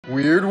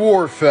Weird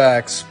War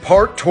Facts,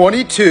 Part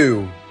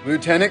 22.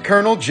 Lieutenant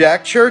Colonel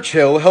Jack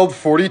Churchill held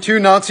 42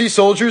 Nazi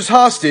soldiers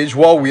hostage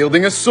while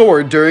wielding a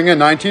sword during a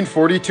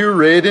 1942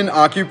 raid in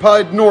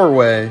occupied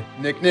Norway.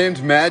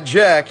 Nicknamed Mad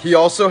Jack, he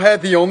also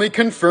had the only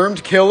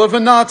confirmed kill of a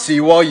Nazi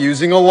while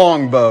using a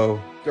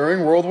longbow.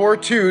 During World War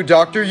II,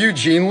 Dr.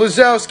 Eugene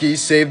Lazowski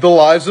saved the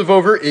lives of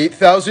over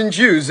 8,000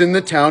 Jews in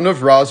the town of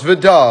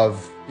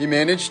Rozvadov. He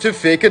managed to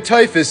fake a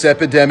typhus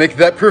epidemic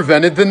that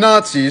prevented the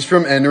Nazis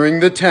from entering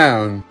the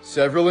town.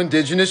 Several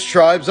indigenous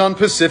tribes on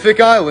Pacific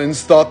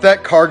Islands thought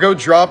that cargo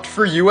dropped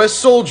for U.S.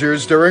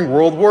 soldiers during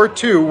World War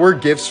II were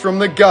gifts from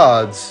the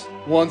gods.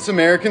 Once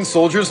American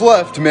soldiers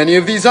left, many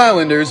of these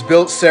islanders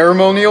built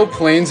ceremonial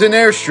planes and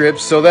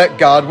airstrips so that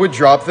God would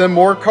drop them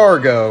more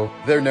cargo.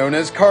 They're known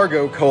as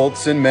cargo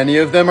cults, and many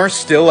of them are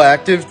still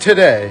active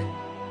today.